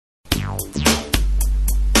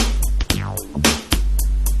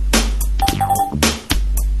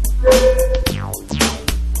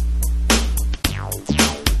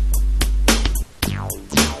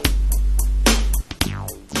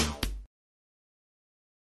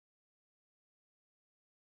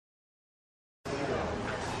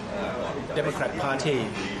Democrat Party,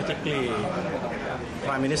 particularly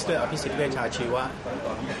Prime Minister Abhisit Vejjajiva,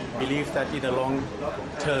 believes that in the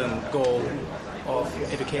long-term goal of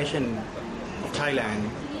education of Thailand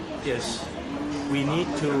is we need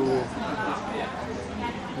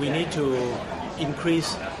to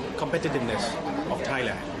increase competitiveness of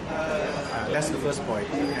Thailand. That's the first point.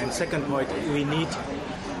 And second point, we need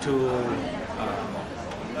to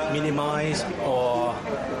minimize or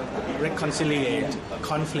reconcile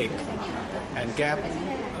conflict and gap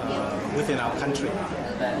within our country.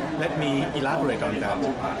 Let me elaborate on that.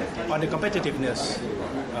 On the competitiveness,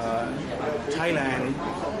 Thailand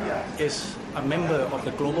is a member of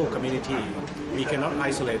the global community. We cannot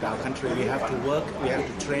isolate our country. We have to work, we have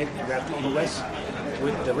to trade, we have to invest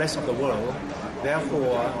with the rest of the world.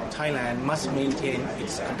 Therefore, Thailand must maintain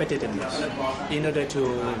its competitiveness in order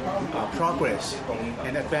to progress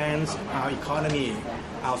and advance our economy,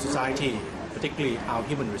 our society, particularly our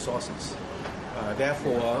human resources.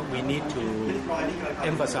 Therefore, we need to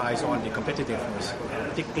emphasize on the competitiveness,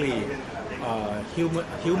 particularly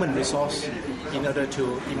human resource, in order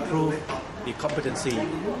to improve the competency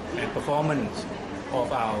and performance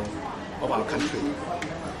of our country.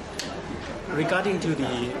 Regarding to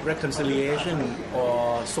the reconciliation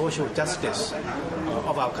or social justice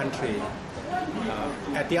of our country,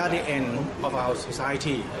 at the other end of our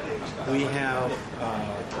society, we have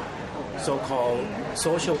so-called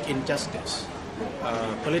social injustice,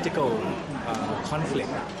 political conflict.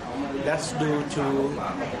 That's due to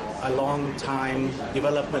a long time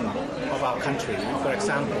development of our country. For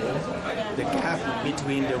example, the gap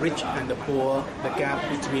between the rich and the poor, the gap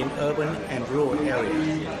between urban and rural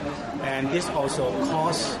areas. And this also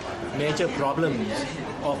causes major problems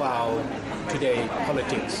of our today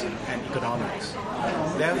politics and economics.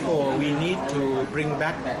 Therefore, we need to bring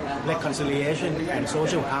back reconciliation and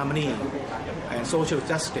social harmony and social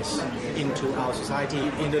justice into our society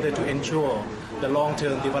in order to ensure the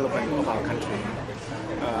long-term development of our country.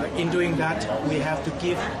 In doing that, we have to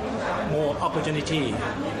give more opportunity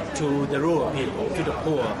to the rural people, to the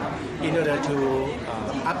poor, in order to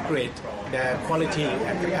upgrade their quality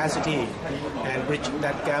and capacity and bridge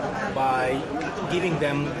that gap by giving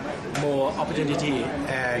them more opportunity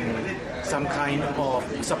and some kind of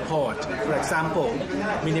support. For example,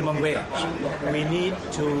 minimum wage. We need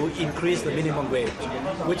to increase the minimum wage,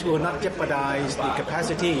 which will not jeopardize the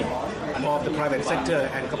capacity of the private sector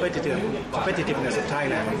and competitiveness of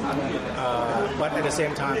Thailand. But at the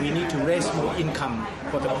same time, we need to raise more income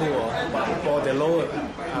for the poor, for the lower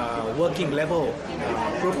working level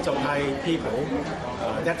groups of Thai people.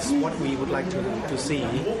 That's what we would like to see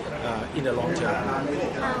in the long term. How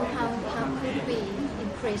could we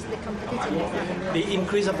increase the competitiveness? The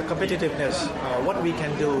increase of the competitiveness, what we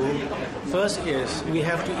can do first is we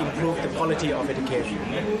have to improve the quality of education.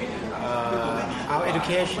 Our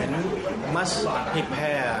education must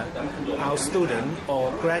prepare our students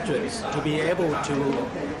or graduates to be able to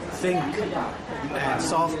think and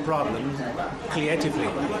solve problems creatively.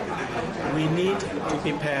 We need to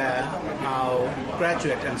prepare our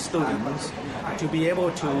graduates and students to be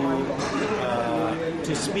able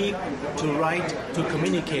to speak, to write, to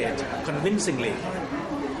communicate convincingly.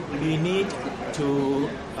 We need to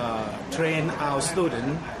train our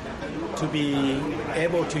students to be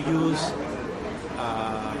able to use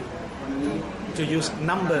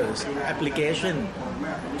numbers, application,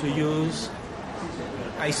 to use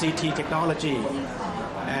ICT technology,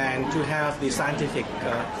 and to have the scientific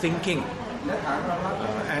thinking.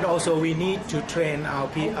 And also we need to train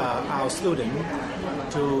our students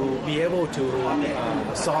to be able to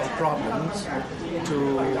solve problems,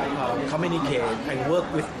 to communicate and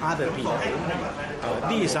work with other people.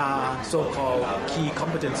 These are so-called key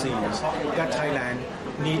competencies that Thailand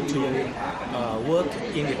need to work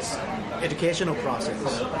in its educational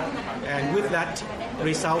process. And with that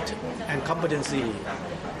result and competency,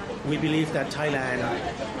 we believe that Thailand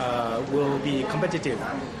will be competitive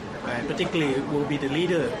and particularly will be the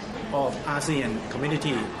leader of ASEAN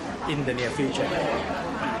community in the near future.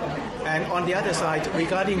 And on the other side,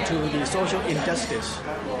 regarding to the social injustice,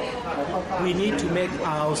 we need to make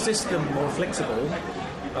our system more flexible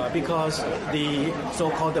because the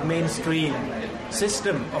so-called the mainstream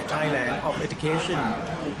system of Thailand of education,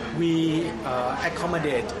 we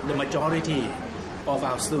accommodate the majority of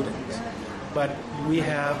our students. But we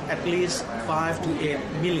have at least 5 to 8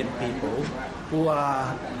 million people who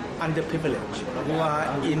are underprivileged, who are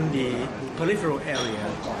in the peripheral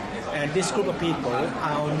area. And this group of people,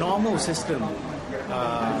 our normal system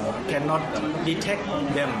cannot detect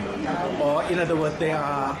them, or in other words, they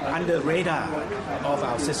are under radar of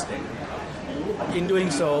our system. in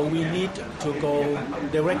doing so, we need to go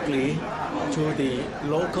directly to the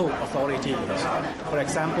local authorities. For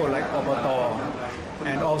example, like Obato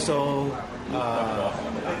and also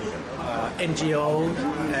NGOs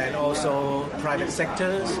and also private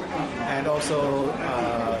sectors and also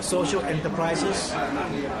social enterprises.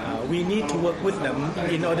 We need to work with them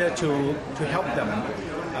in order to help them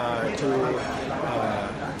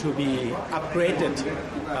to be upgraded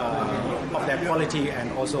of their quality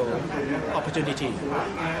and also opportunity.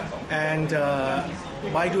 And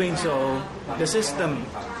by doing so, the system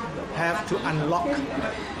have to unlock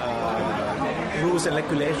rules and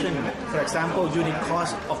regulation. For example, unit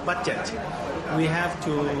cost of budget. We have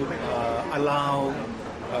to allow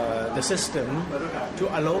the system to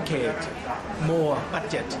allocate more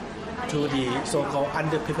budget to the so-called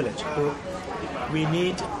underprivileged group. We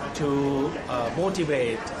need to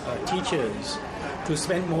motivate teachers to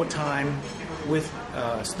spend more time with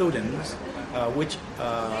students, which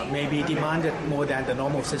may be demanded more than the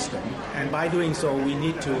normal system. And by doing so, we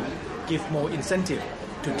need to give more incentive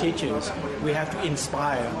to teachers. We have to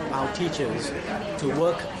inspire our teachers to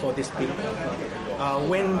work for these people.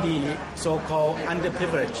 When the so-called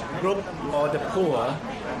underprivileged group or the poor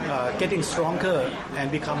getting stronger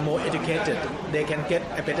and become more educated, they can get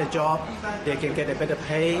a better job, they can get a better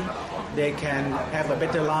pay, they can have a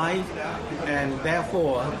better life, and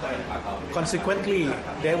therefore, consequently,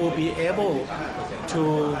 they will be able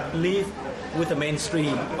to live with the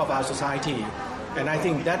mainstream of our society. And I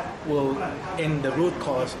think that will end the root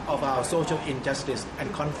cause of our social injustice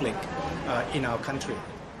and conflict in our country.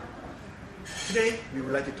 Today, we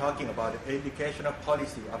would like to talking about the educational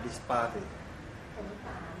policy of this party.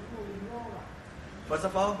 First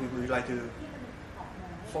of all, we would like to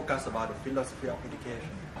focus about the philosophy of education.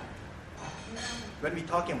 When we're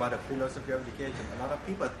talking about the philosophy of education, a lot of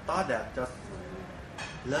people thought that just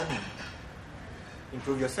learning,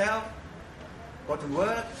 improve yourself, go to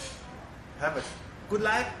work, have a good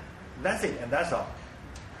life, that's it, and that's all.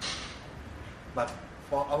 But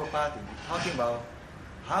for our party, we're talking about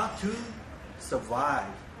how to survive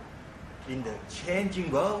in the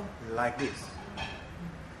changing world like this.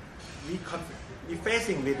 We're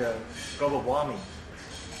facing with global warming.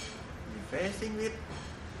 We're facing with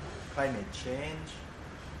climate change,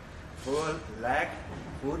 food lack,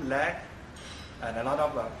 and a lot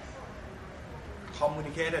of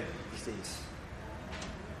communicated disease.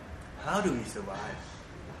 How do we survive?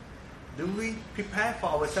 Do we prepare for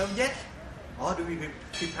ourselves yet? Or do we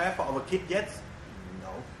prepare for our kids yet? No.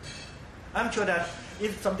 I'm sure that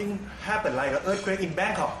if something happened like an earthquake in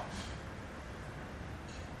Bangkok,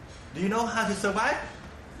 do you know how to survive?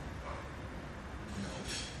 No.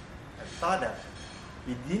 I thought that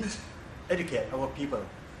we didn't educate our people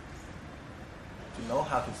to know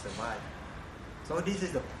how to survive. So this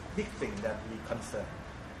is the big thing that we concern.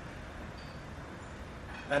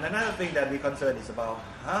 And another thing that we concern is about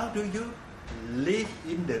how do you live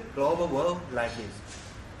in the global world like this?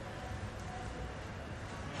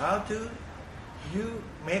 How do you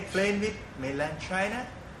make friends with mainland China,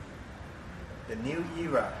 the new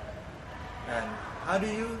era? And how do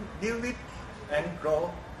you deal with and grow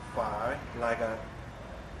far like a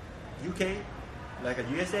UK, like a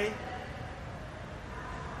USA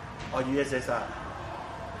or USSR?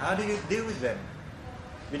 How do you deal with them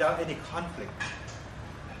without any conflict?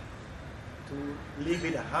 To live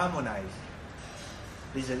with a harmonized.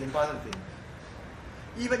 This is an important thing.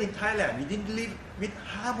 Even in Thailand, we didn't live with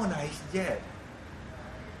harmonized yet.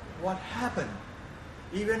 What happened?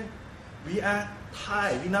 Even we are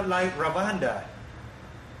Thai, we're not like Rwanda.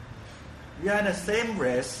 We are in the same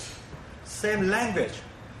race, same language,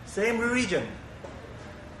 same religion.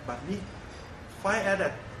 But we fight at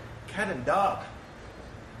a cat and dog.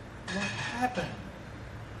 What happened?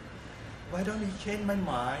 Why don't we change my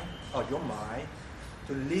mind or your mind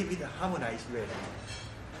to live in a harmonized way?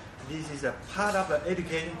 This is a part of the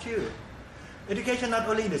education too. Education not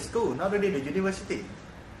only in the school, not only in the university.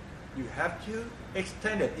 You have to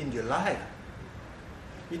extend it in your life.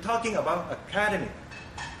 We're talking about academic.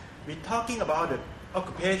 We're talking about the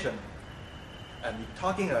occupation. And we're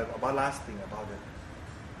talking about last thing, about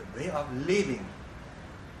the way of living.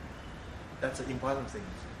 That's an important thing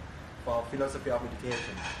for philosophy of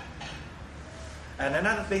education. And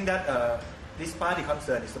another thing that this party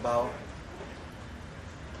concern is about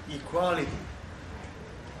equality.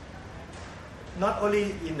 Not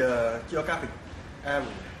only in the geographic area,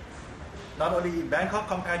 not only Bangkok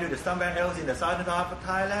compared to somewhere else in the southern part of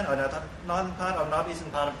Thailand or the northern part or northeastern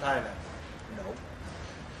part of Thailand. No.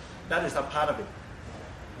 That is a part of it.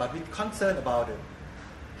 But we're concerned about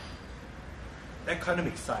the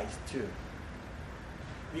economic side too.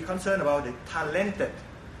 we concerned about the talented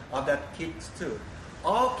of that kids too.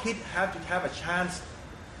 All kids have to have a chance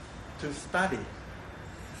to study.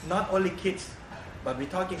 Not only kids, but we're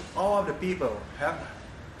talking all of the people have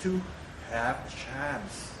to have a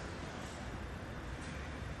chance,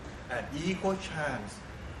 an equal chance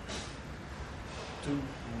to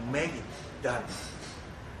make it done.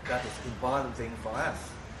 That is important thing for us.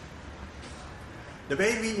 The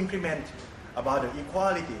way we implement about the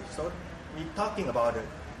equality, so we're talking about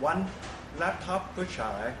one laptop per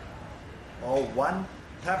child or one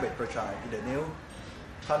tablet per child in the new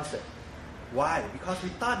concept. Why? Because we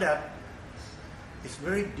thought that it's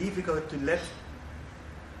very difficult to let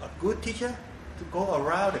a good teacher to go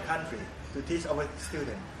around the country to teach our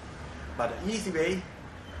students. But the easy way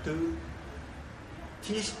to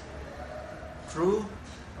teach through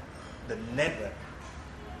the network,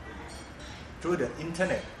 through the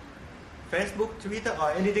internet, Facebook, Twitter,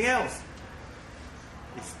 or anything else.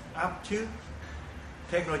 It's up to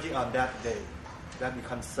technology on that day that we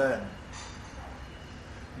concern.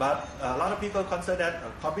 But a lot of people consider that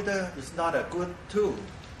a computer is not a good tool.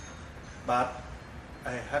 But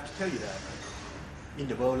I have to tell you that in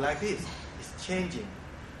the world like this, it's changing.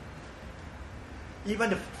 Even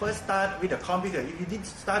the first start with a computer, if you didn't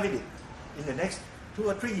start with it, in the next 2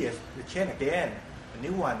 or 3 years, you change again, a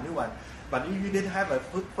new one. But if you didn't have a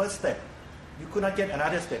first step, you could not get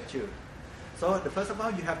another step too. So first of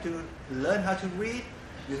all, you have to learn how to read.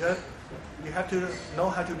 You have to know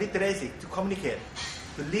how to literacy, to communicate,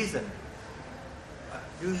 to listen.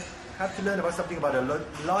 You have to learn about something about the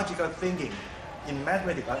logical thinking in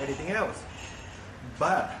mathematics or anything else.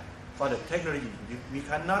 But for the technology, we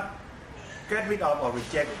cannot get rid of or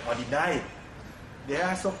reject it or deny it. They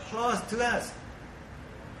are so close to us.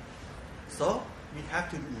 So we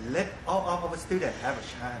have to let all of our students have a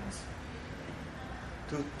chance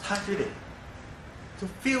to touch with it, to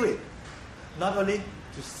feel it, not only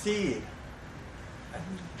to see it and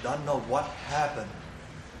don't know what happened.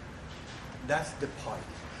 That's the point.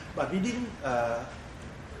 But we didn't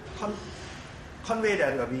convey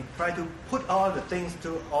that we try to put all the things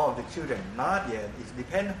to all of the children. Not yet. It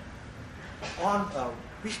depends on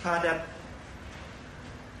which part that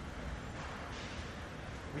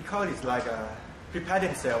we call it like prepare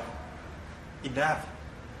themselves enough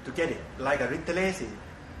to get it, like a literacy,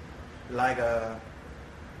 like a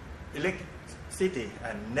electricity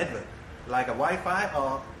and network, like a Wi-Fi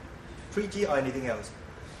or 3G or anything else.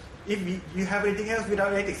 If you have anything else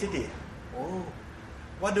without electricity,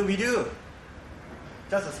 what do we do?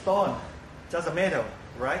 Just a stone, just a metal,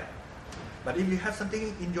 right? But if you have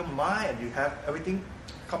something in your mind and you have everything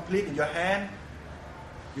complete in your hand,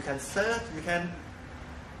 you can search, you can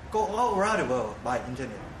go all around the world by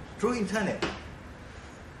internet. Through internet,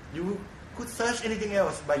 you could search anything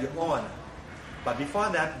else by your own. But before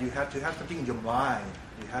that, you have to have something in your mind.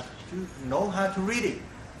 You have to know how to read it,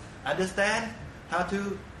 understand how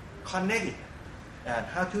to connect it, and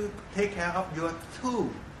how to take care of your tool.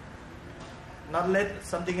 Not let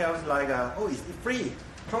something else like, it's free,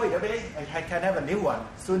 throw it away, and I can have a new one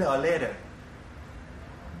sooner or later.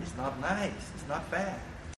 It's not nice, it's not fair.